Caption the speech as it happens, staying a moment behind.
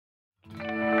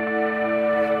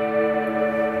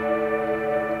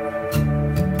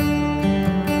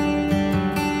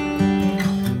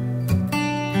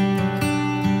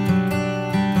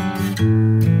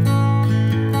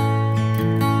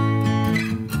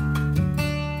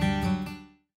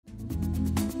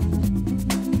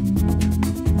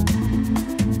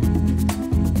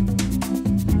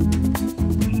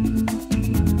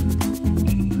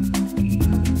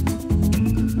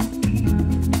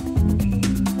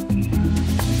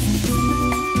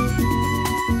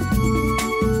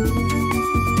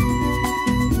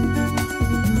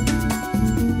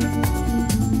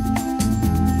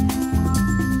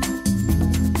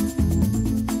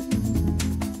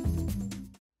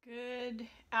Good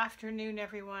afternoon,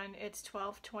 everyone. It's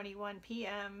 12:21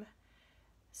 p.m.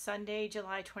 Sunday,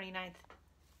 July 29th.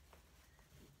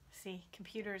 See,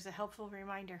 computer is a helpful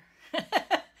reminder.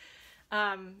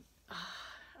 I'm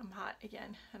hot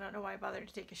again. I don't know why I bothered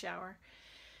to take a shower.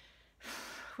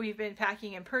 We've been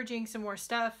packing and purging some more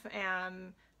stuff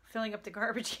and filling up the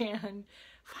garbage can,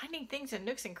 finding things in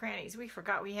nooks and crannies we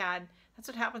forgot we had. That's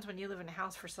what happens when you live in a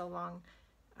house for so long.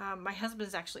 My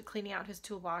husband's actually cleaning out his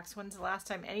toolbox. When's the last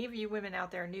time any of you women out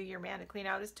there knew your man to clean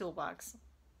out his toolbox?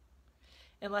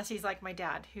 Unless he's like my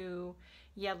dad, who,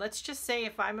 yeah, let's just say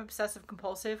if I'm obsessive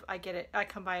compulsive, I get it. I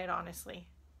come by it honestly.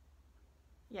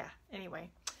 Yeah,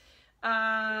 anyway.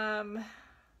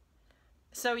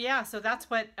 So that's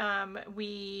what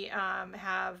we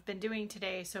have been doing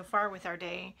today so far with our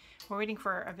day. We're waiting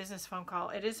for a business phone call.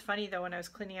 It is funny though, when I was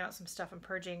cleaning out some stuff and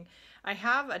purging, I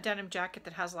have a denim jacket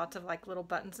that has lots of like little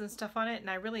buttons and stuff on it, and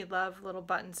I really love little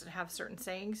buttons that have certain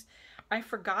sayings. I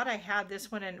forgot I had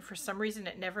this one, and for some reason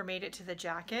it never made it to the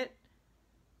jacket.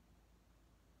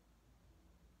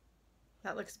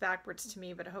 That looks backwards to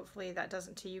me, but hopefully that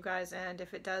doesn't to you guys, and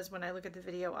if it does, when I look at the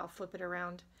video, I'll flip it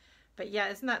around. But yeah,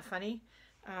 isn't that funny?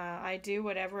 I do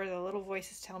whatever the little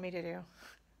voices tell me to do.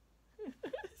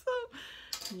 So,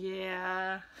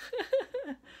 yeah.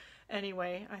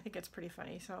 Anyway, I think it's pretty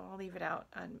funny, so I'll leave it out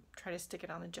and try to stick it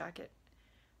on the jacket.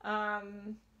 My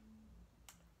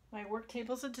work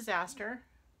table's a disaster.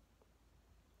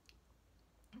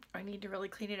 I need to really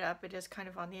clean it up. It is kind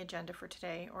of on the agenda for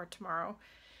today or tomorrow.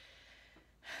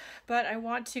 But I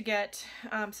want to get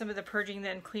some of the purging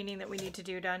and cleaning that we need to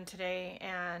do done today,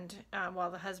 and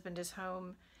while the husband is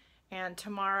home. And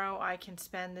tomorrow I can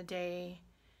spend the day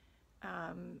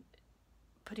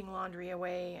putting laundry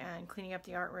away and cleaning up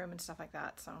the art room and stuff like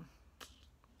that. So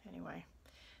anyway,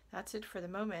 that's it for the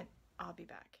moment. I'll be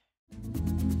back.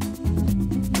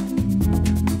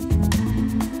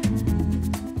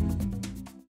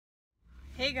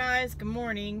 Hey guys, good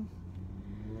morning.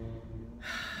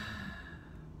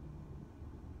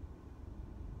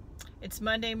 It's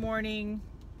Monday morning,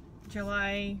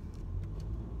 July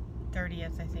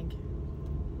 30th, I think.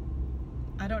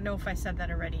 I don't know if I said that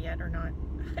already yet or not.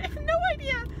 I have no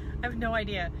idea. I have no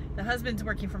idea. The husband's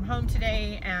working from home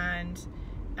today, and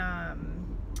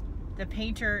the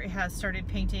painter has started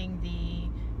painting the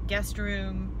guest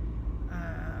room.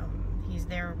 He's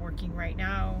there working right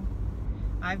now.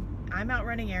 I'm out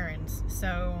running errands.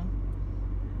 So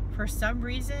for some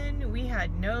reason, we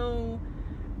had no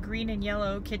green and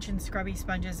yellow kitchen scrubby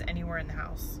sponges anywhere in the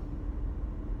house.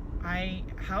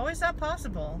 How is that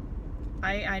possible?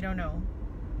 I don't know.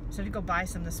 So I had to go buy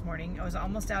some this morning. I was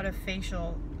almost out of face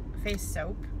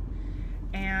soap.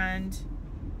 And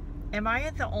am I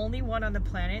the only one on the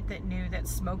planet that knew that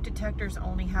smoke detectors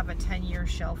only have a 10-year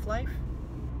shelf life?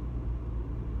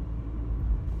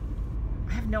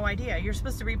 I have no idea. You're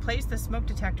supposed to replace the smoke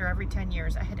detector every 10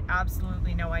 years. I had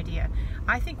absolutely no idea.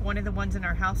 I think one of the ones in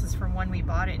our house is from when we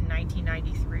bought it in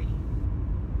 1993.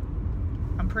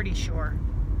 I'm pretty sure.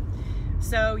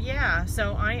 So yeah,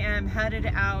 so I am headed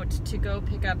out to go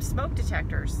pick up smoke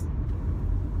detectors.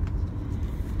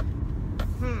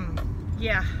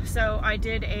 Yeah, so I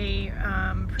did a...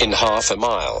 in half a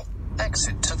mile,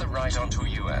 exit to the right onto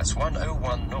US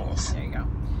 101 North. There you go.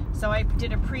 So I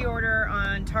did a pre-order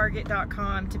on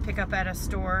Target.com to pick up at a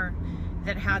store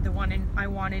that had the one I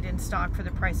wanted in stock for the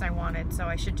price I wanted. So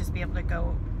I should just be able to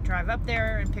go drive up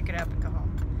there and pick it up and go home.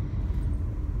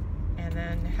 And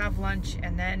then have lunch,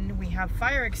 and then we have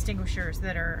fire extinguishers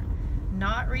that are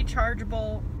not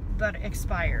rechargeable but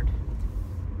expired.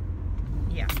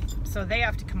 Yeah, so they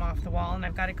have to come off the wall, and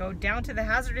I've got to go down to the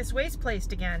hazardous waste place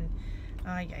again.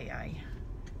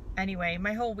 Anyway,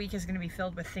 my whole week is going to be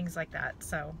filled with things like that,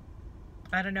 so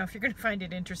I don't know if you're going to find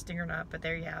it interesting or not, but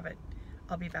there you have it.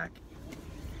 I'll be back.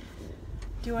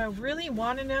 Do I really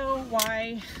want to know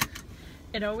why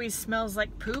it always smells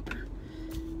like poop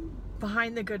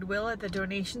behind the Goodwill at the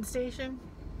donation station?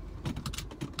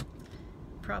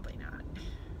 Probably not.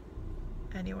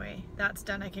 Anyway, that's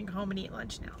done. I can go home and eat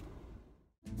lunch now.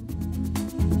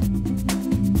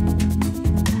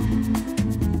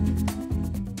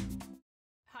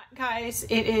 Hi guys,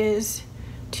 it is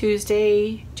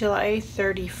Tuesday, July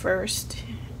 31st,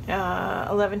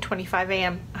 11:25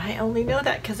 a.m. I only know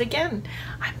that because, again,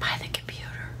 I'm by the computer.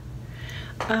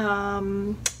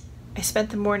 I spent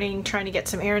the morning trying to get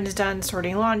some errands done,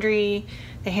 sorting laundry.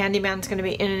 The handyman's going to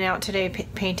be in and out today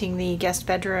painting the guest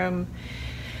bedroom.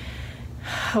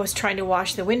 I was trying to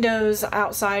wash the windows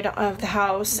outside of the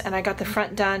house, and I got the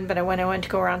front done, but when I went to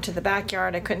go around to the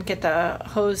backyard, I couldn't get the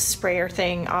hose sprayer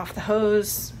thing off the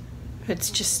hose it's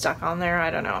just stuck on there. I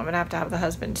don't know. I'm gonna have the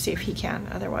husband see if he can.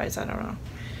 Otherwise, I don't know.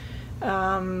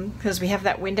 Because we have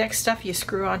that Windex stuff you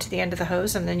screw onto the end of the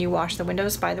hose and then you wash the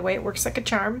windows. By the way, it works like a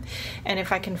charm. And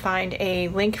if I can find a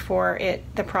link for it,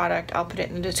 the product, I'll put it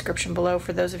in the description below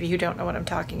for those of you who don't know what I'm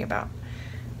talking about.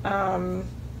 I'm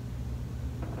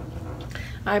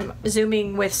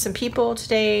Zooming with some people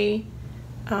today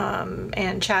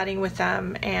and chatting with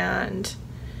them and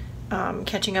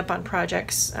catching up on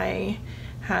projects. I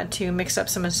had to mix up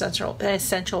some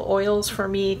essential oils for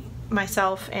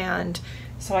myself, and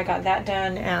so I got that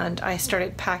done, and I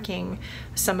started packing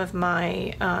some of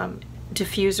my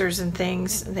diffusers and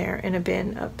things. They're in a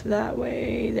bin up that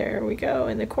way. There we go,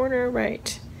 in the corner,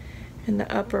 right in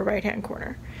the upper right hand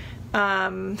corner.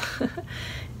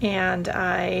 And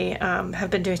I have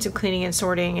been doing some cleaning and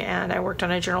sorting, and I worked on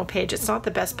a journal page. It's not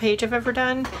the best page I've ever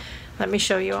done. Let me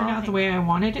show you all. Turned out the way I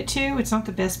wanted it to. It's not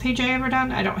the best page I ever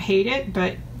done. I don't hate it,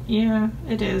 but yeah,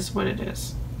 it is what it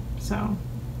is. So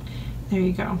there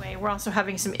you go. Anyway, we're also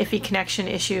having some iffy connection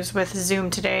issues with Zoom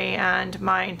today, and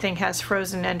my thing has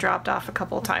frozen and dropped off a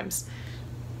couple of times.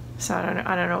 So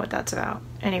I don't know what that's about.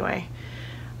 Anyway,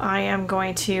 I am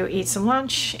going to eat some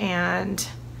lunch and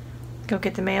go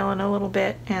get the mail in a little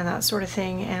bit and that sort of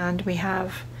thing. And we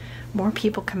have more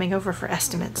people coming over for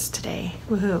estimates today.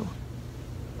 Woohoo.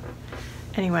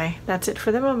 Anyway, that's it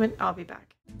for the moment. I'll be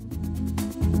back.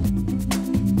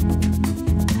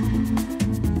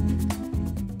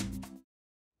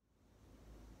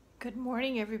 Good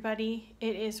morning, everybody.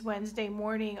 It is Wednesday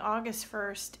morning, August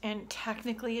 1st, and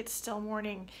technically it's still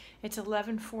morning. It's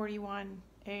 11:41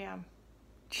 a.m.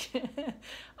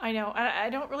 I know. I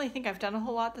don't really think I've done a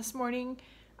whole lot this morning.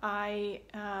 I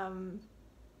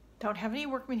don't have any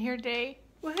workmen here today.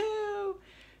 Woohoo!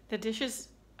 The dishes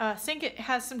sink, it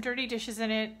has some dirty dishes in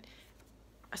it,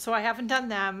 so I haven't done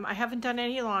them. I haven't done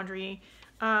any laundry.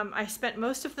 I spent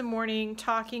most of the morning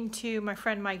talking to my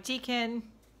friend Mike Deacon,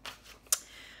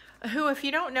 who, if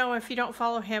you don't know, if you don't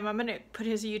follow him, I'm going to put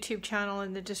his YouTube channel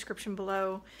in the description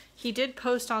below. He did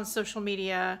post on social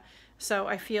media, so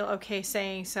I feel okay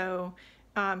saying so.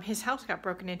 His house got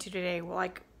broken into today.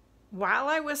 Like, while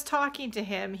I was talking to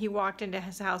him, he walked into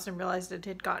his house and realized it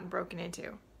had gotten broken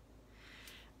into.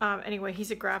 Anyway, he's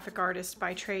a graphic artist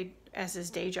by trade as his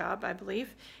day job, I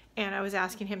believe. And I was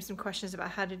asking him some questions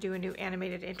about how to do a new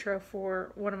animated intro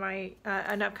for one of my,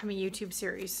 an upcoming YouTube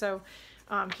series. So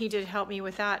he did help me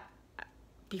with that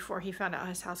before he found out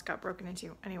his house got broken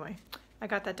into. Anyway, I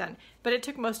got that done. But it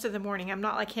took most of the morning. I'm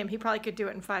not like him. He probably could do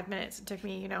it in 5 minutes. It took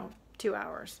me, 2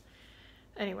 hours.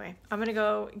 Anyway, I'm going to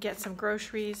go get some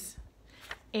groceries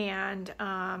and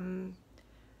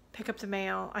pick up the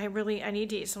mail. I need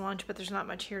to eat some lunch, but there's not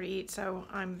much here to eat, so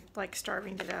I'm like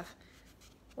starving to death.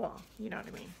 Well, you know what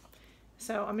I mean.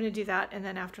 So I'm going to do that, and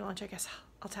then after lunch, I guess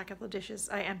I'll tackle the dishes.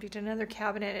 I emptied another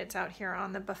cabinet. It's out here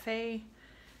on the buffet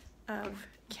of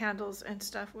candles and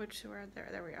stuff, which were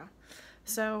there we go.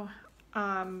 So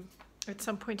at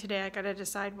some point today, I got to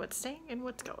decide what's staying and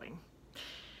what's going.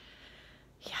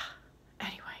 Yeah.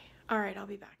 Anyway, all right, I'll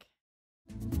be back.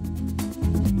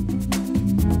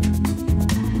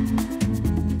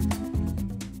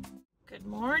 Good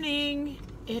morning.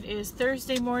 It is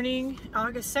Thursday morning,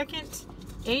 August 2nd,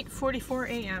 8:44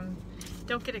 a.m.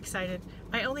 Don't get excited.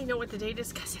 I only know what the date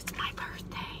is because it's my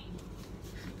birthday.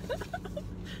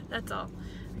 That's all.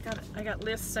 I got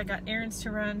lists, I got errands to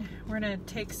run. We're gonna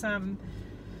take some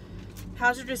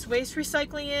hazardous waste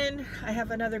recycling in. I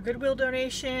have another Goodwill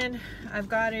donation. I've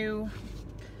got to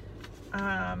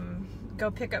go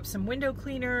pick up some window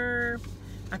cleaner.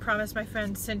 I promised my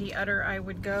friend Cindy Utter I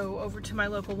would go over to my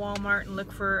local Walmart and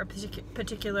look for a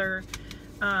particular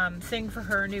thing for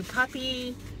her new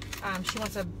puppy. She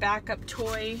wants a backup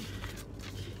toy.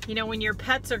 You know, when your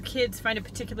pets or kids find a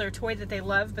particular toy that they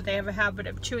love, but they have a habit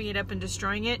of chewing it up and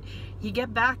destroying it, you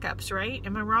get backups, right?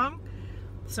 Am I wrong?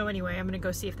 So anyway, I'm gonna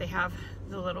go see if they have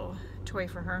the little toy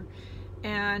for her.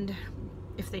 And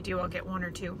if they do, I'll get one or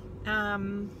two.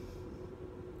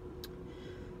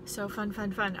 So fun.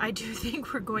 I do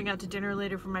think we're going out to dinner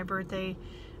later for my birthday.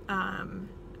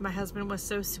 My husband was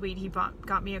so sweet. He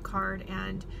got me a card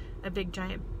and a big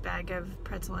giant bag of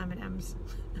pretzel M&Ms.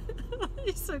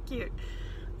 He's so cute.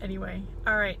 Anyway,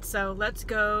 all right, so let's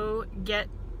go get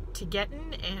to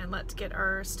getting and let's get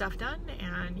our stuff done,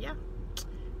 and yeah,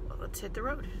 well, let's hit the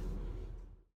road.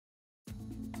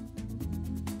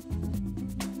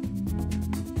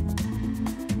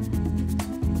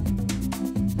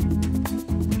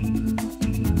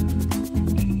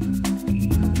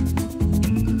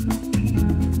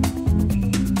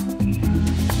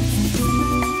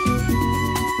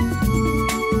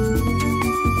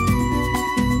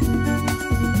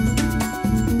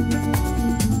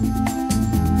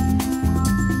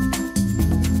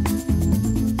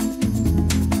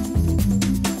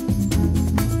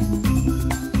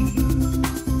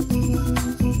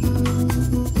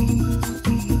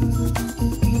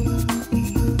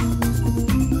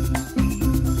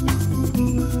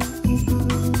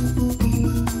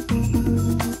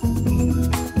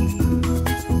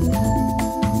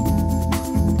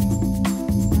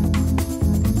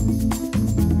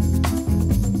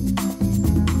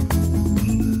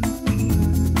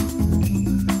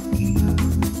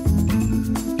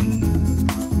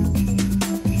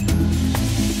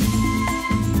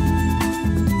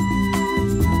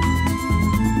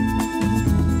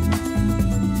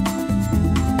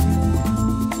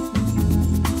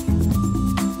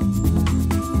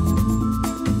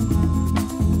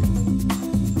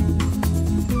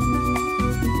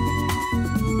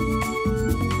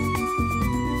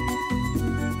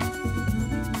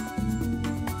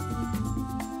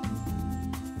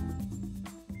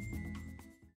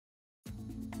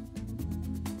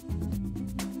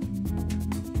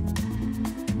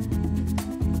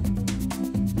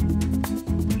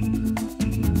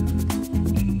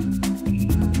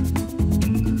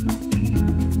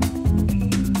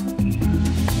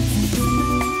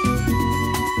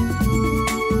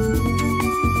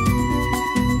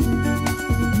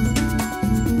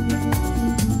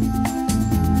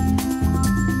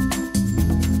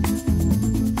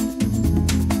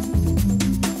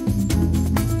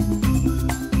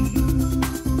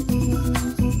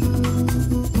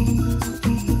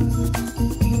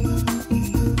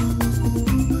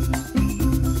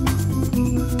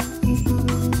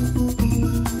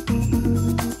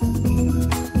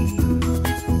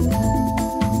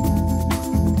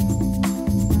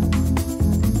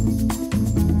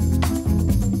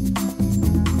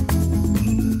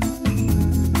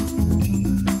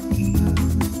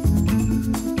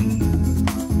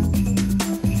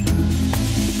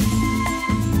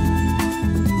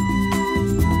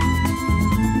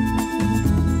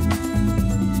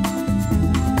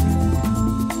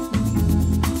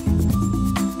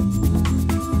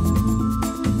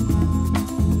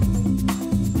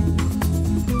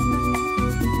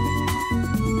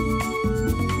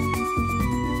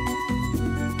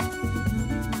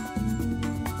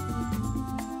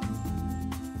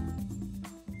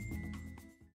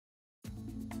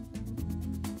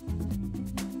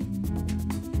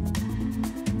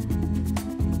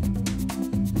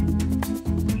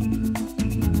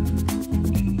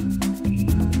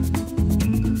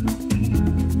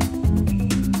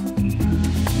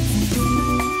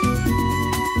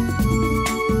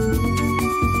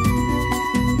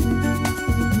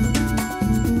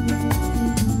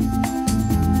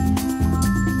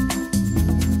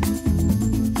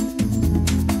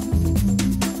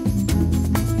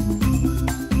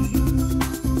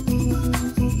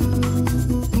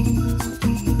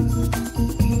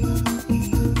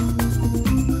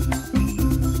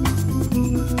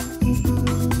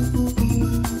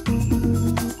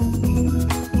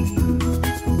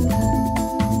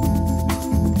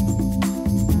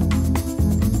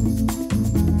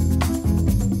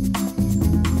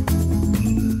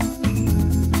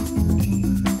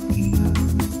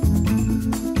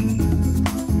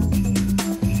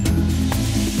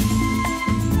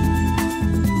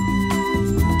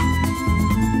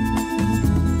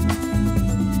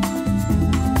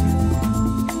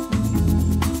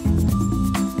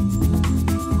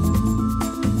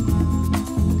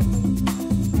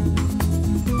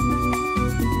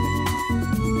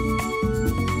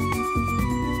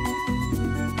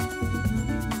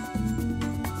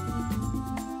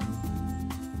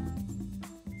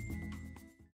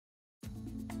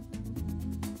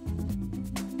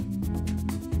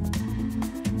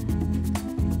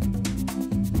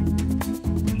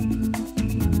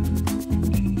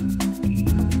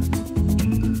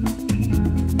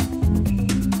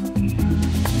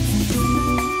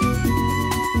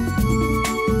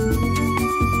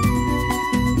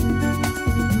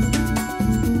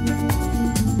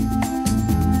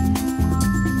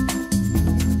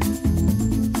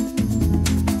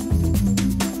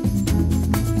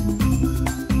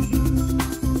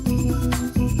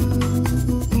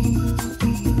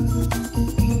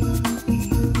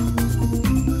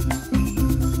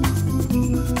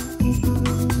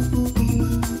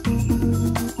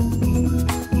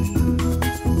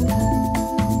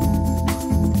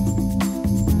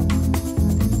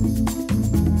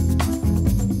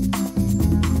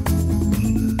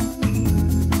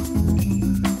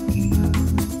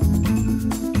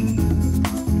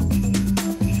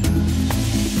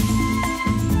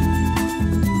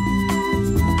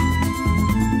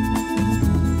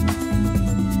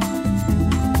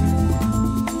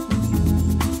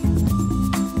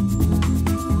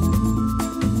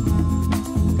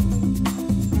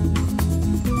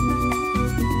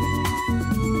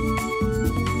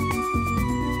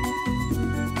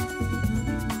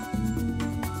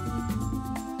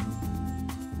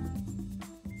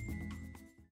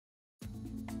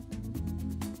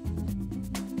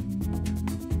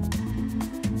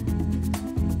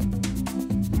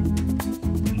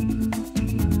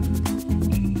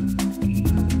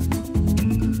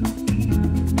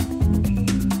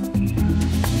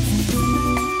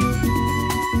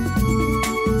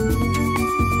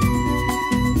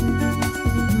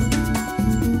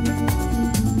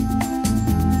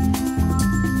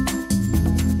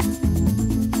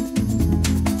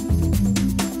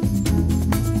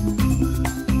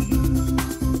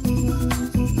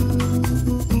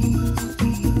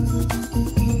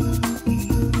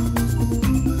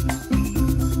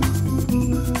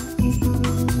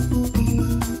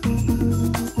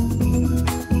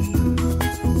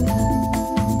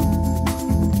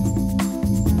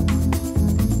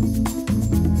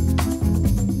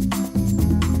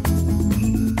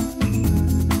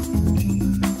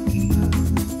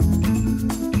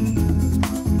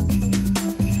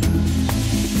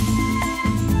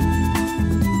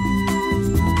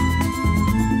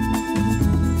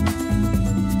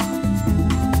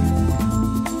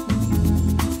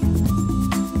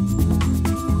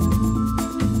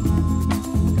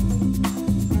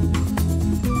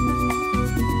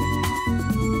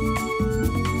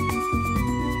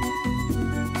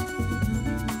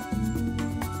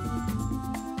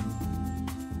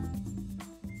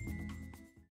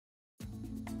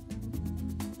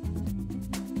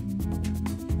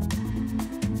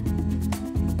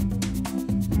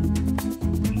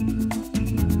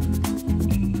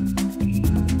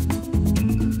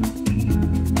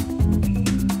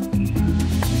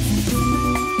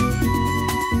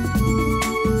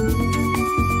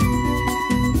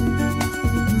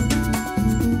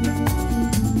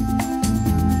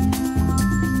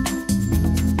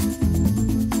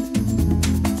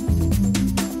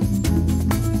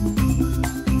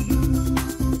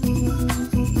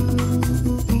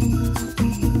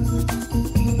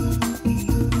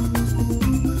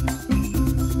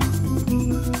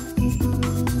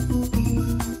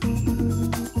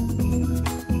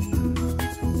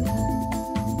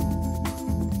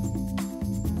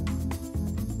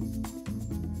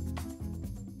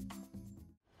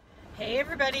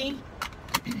 everybody.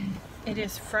 It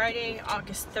is Friday,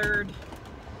 August 3rd.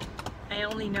 I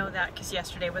only know that because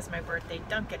yesterday was my birthday.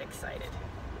 Don't get excited.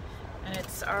 And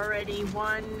it's already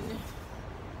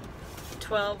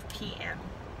 1:12 p.m.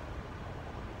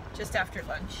 just after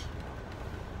lunch.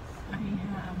 I'm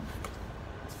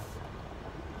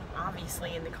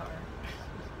obviously in the car.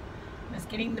 I was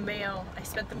getting the mail. I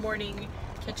spent the morning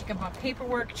catching up on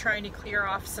paperwork, trying to clear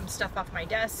off some stuff off my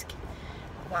desk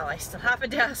while I still have a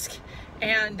desk,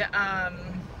 and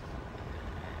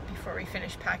before we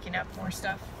finish packing up more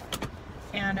stuff.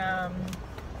 And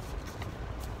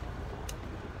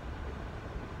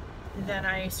then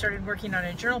I started working on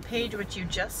a journal page, which you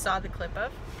just saw the clip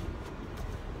of,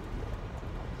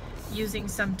 using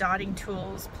some dotting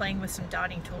tools, playing with some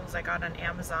dotting tools I got on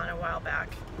Amazon a while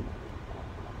back.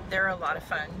 They're a lot of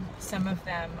fun. Some of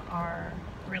them are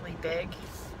really big,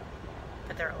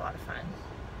 but they're a lot of fun.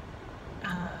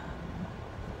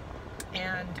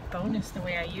 And bonus, the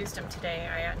way I used them today,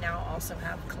 I now also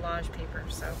have collage paper,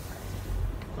 so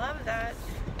love that.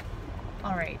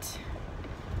 All right,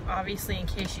 obviously, in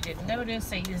case you didn't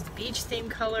notice, I used beach theme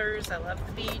colors. I love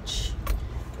the beach,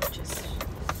 which is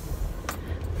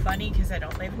funny because I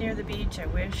don't live near the beach. I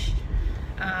wish.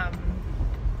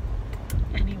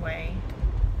 Anyway,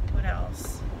 what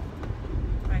else?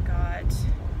 I got,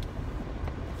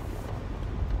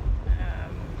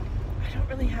 I don't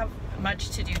really have much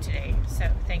to do today, so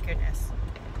thank goodness.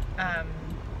 I'm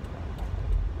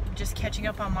just catching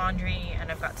up on laundry,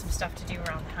 and I've got some stuff to do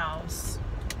around the house.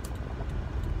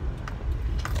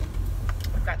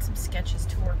 I've got some sketches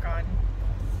to work on,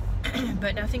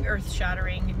 but nothing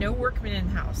earth-shattering. No workmen in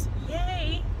the house.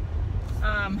 Yay!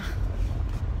 I'm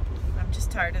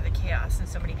just tired of the chaos and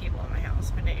so many people in my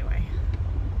house, but anyway.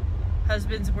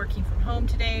 Husband's working from home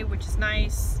today, which is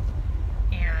nice,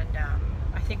 and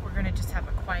I think we're gonna just have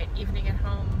a quiet evening at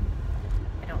home.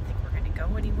 I don't think we're gonna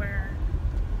go anywhere.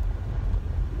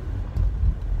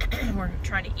 We're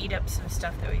trying to eat up some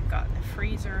stuff that we've got in the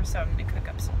freezer, so I'm gonna cook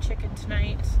up some chicken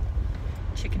tonight.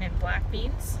 Chicken and black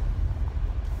beans.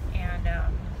 And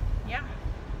yeah,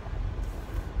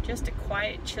 just a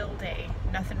quiet, chill day.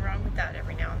 Nothing wrong with that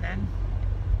every now and then.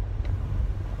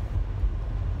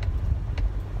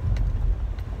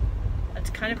 It's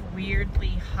kind of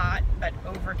weirdly hot, but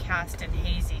overcast and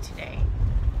hazy today.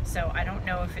 So I don't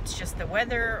know if it's just the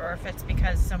weather or if it's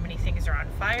because so many things are on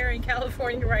fire in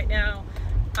California right now.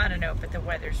 I don't know, but the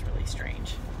weather's really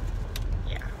strange.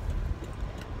 Yeah.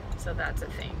 So that's a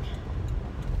thing.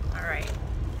 All right.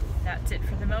 That's it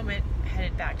for the moment.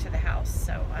 Headed back to the house,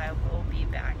 so I will be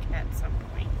back at some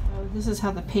point. So this is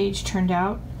how the page turned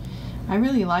out. I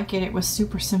really like it. It was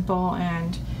super simple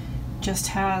and just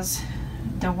has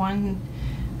the one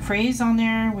phrase on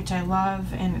there, which I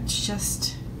love, and it's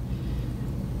just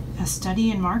a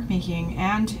study in mark making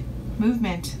and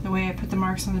movement, the way I put the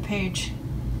marks on the page.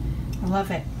 I love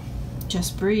it.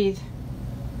 Just breathe.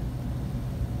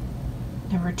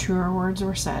 Never truer words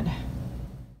were said.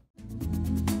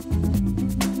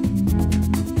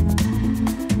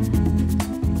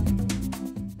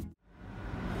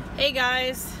 Hey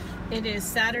guys, it is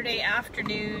Saturday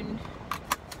afternoon,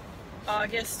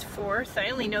 August 4th. I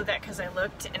only know that because I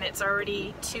looked, and it's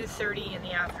already 2:30 in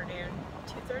the afternoon.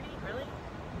 2:30? Really?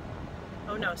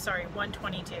 Oh no, sorry,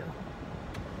 1:22.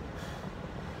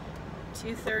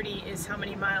 2:30 is how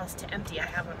many miles to empty I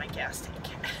have on my gas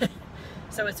tank.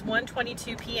 So it's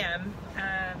 1:22 p.m.,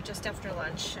 just after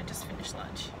lunch. I just finished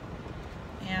lunch.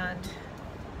 And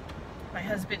my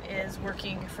husband is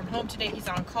working from home today. He's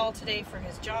on call today for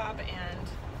his job, and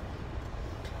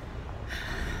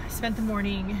I spent the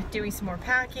morning doing some more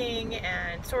packing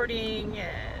and sorting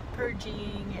and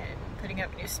purging and putting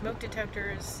up new smoke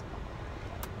detectors.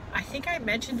 I think I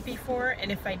mentioned before,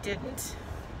 and if I didn't,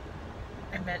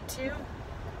 I meant to.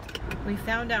 We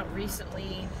found out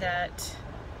recently that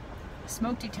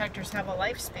smoke detectors have a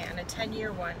lifespan, a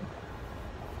 10-year one.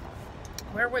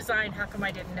 Where was I, and how come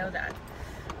I didn't know that?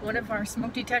 One of our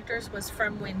smoke detectors was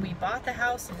from when we bought the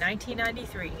house in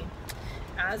 1993.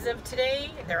 As of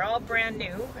today, they're all brand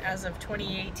new as of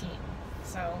 2018.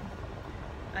 So,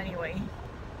 anyway,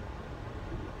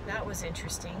 that was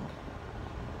interesting.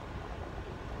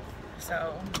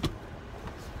 So,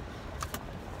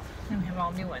 and we have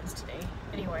all new ones today.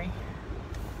 Anyway,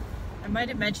 I might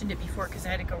have mentioned it before because I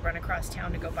had to go run across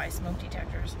town to go buy smoke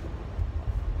detectors.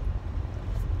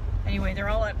 Anyway, they're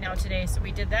all up now today, so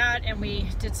we did that, and we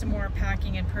did some more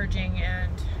packing and purging,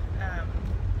 and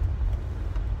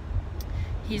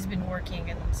he's been working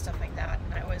and stuff like that,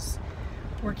 and I was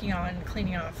working on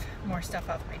cleaning off more stuff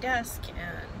off my desk,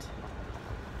 and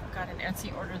I've got an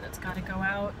Etsy order that's got to go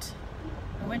out.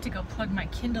 I went to go plug my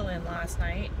Kindle in last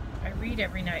night. I read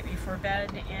every night before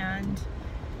bed, and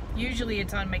usually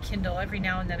it's on my Kindle. Every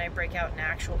now and then I break out an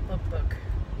actual book.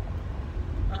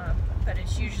 But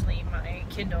it's usually my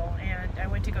Kindle, and I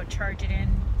went to go charge it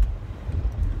in.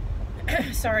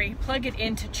 Sorry, plug it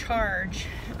in to charge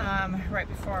right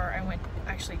before I went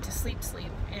actually to sleep,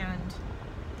 and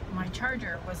my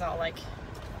charger was all like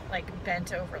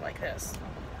bent over like this.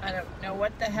 I don't know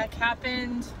what the heck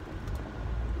happened.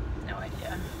 No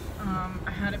idea.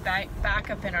 I had a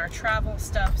backup in our travel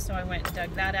stuff, so I went and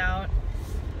dug that out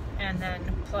and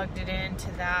then plugged it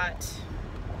into that.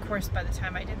 Of course, by the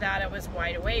time I did that, I was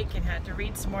wide awake and had to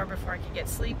read some more before I could get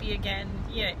sleepy again.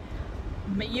 Yeah,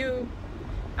 but you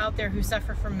out there who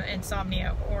suffer from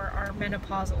insomnia or are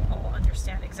menopausal all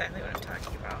understand exactly what I'm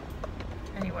talking about.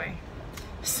 Anyway,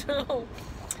 so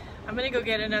I'm gonna go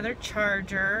get another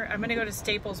charger. I'm gonna go to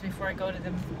Staples before I go to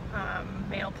the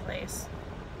mail place.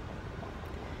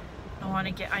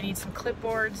 I need some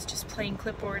clipboards, just plain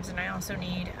clipboards, and I also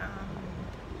need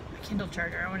a Kindle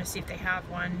charger. I want to see if they have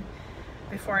one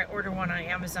before I order one on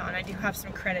Amazon. I do have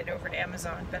some credit over to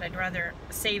Amazon, but I'd rather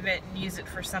save it and use it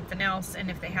for something else,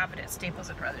 and if they have it at Staples,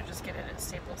 I'd rather just get it at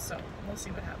Staples, so we'll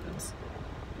see what happens.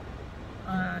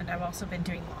 And I've also been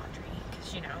doing laundry,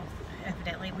 because, you know,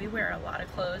 evidently we wear a lot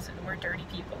of clothes and we're dirty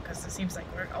people, because it seems like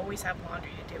we always have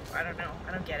laundry to do. I don't know.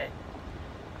 I don't get it.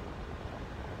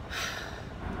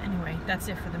 Anyway, that's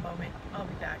it for the moment. I'll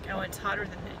be back. Oh, it's hotter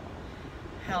than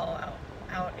hell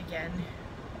out again.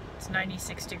 It's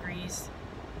 96 degrees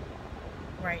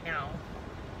right now.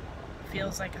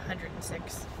 Feels like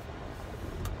 106.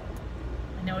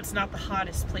 I know it's not the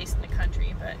hottest place in the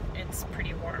country, but it's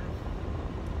pretty warm.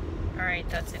 Alright,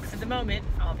 that's it for the moment.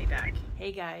 I'll be back.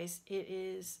 Hey guys, it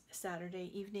is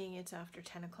Saturday evening. It's after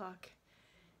 10 o'clock,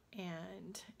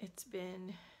 and it's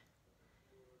been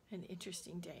an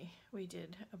interesting day. We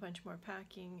did a bunch more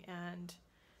packing, and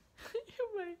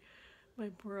my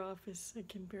poor office, I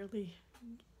can barely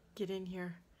get in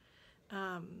here.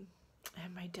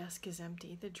 And my desk is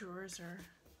empty. The drawers are,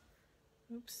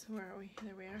 oops, where are we?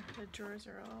 There we are. The drawers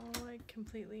are all like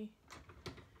completely,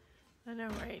 I know,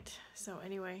 right? So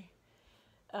anyway,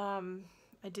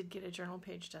 I did get a journal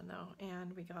page done though,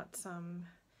 and we got some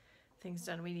things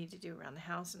done we need to do around the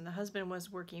house. And the husband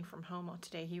was working from home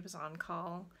today. He was on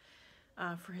call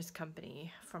for his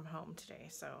company from home today,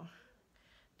 so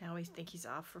now we think he's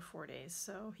off for 4 days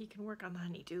so he can work on the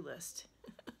honey-do list.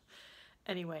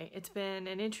 Anyway, it's been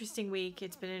an interesting week.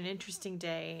 It's been an interesting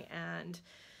day, and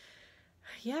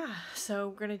yeah, so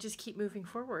we're gonna just keep moving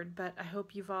forward. But I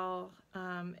hope you've all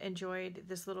enjoyed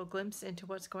this little glimpse into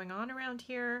what's going on around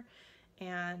here.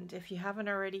 And if you haven't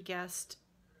already guessed,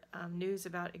 news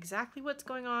about exactly what's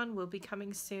going on will be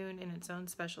coming soon in its own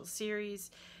special series.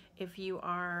 If you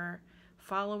are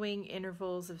following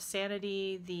Intervals of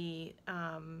Sanity, the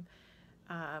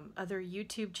other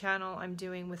YouTube channel I'm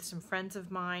doing with some friends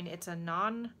of mine, it's a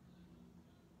non-art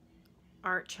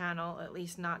channel, at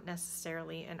least not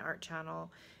necessarily an art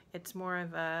channel. It's more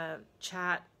of a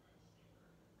chat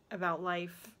about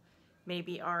life,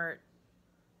 maybe art,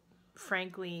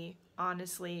 frankly,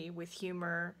 honestly, with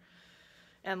humor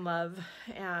and love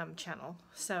channel.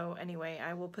 So anyway,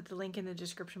 I will put the link in the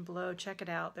description below. Check it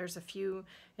out. There's a few,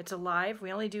 it's a live.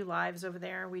 We only do lives over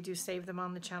there. We do save them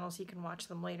on the channel so you can watch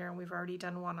them later. And we've already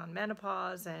done one on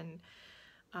menopause and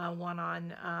one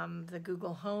on the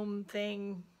Google Home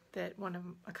thing that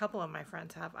a couple of my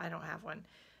friends have. I don't have one,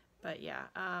 but yeah.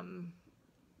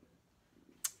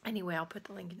 Anyway, I'll put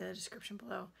the link in the description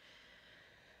below.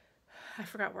 I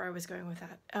forgot where I was going with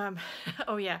that.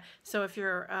 Oh yeah, so if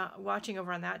you're watching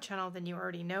over on that channel, then you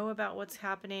already know about what's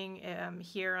happening.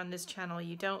 Here on this channel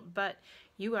you don't, but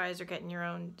you guys are getting your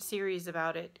own series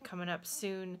about it coming up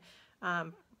soon,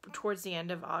 towards the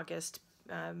end of August,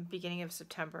 beginning of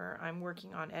September. I'm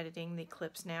working on editing the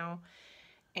clips now,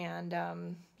 and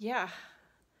yeah,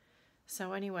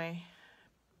 so anyway,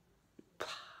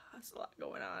 there's a lot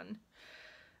going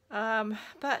on,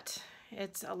 but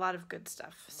it's a lot of good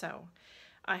stuff. So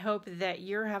I hope that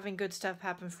you're having good stuff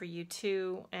happen for you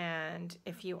too. And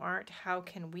if you aren't, how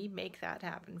can we make that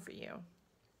happen for you?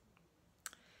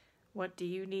 What do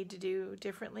you need to do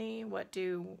differently? What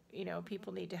do, you know,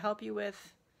 people need to help you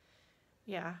with?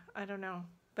 Yeah, I don't know,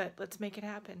 but let's make it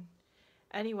happen.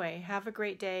 Anyway, have a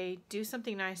great day. Do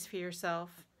something nice for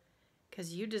yourself,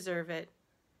 because you deserve it.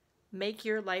 Make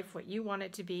your life what you want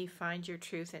it to be. Find your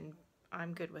truth, and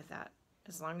I'm good with that,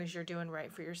 as long as you're doing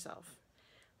right for yourself.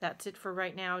 That's it for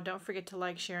right now. Don't forget to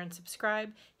like, share, and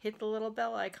subscribe. Hit the little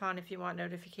bell icon if you want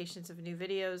notifications of new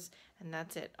videos. And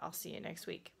that's it. I'll see you next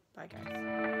week. Bye, guys.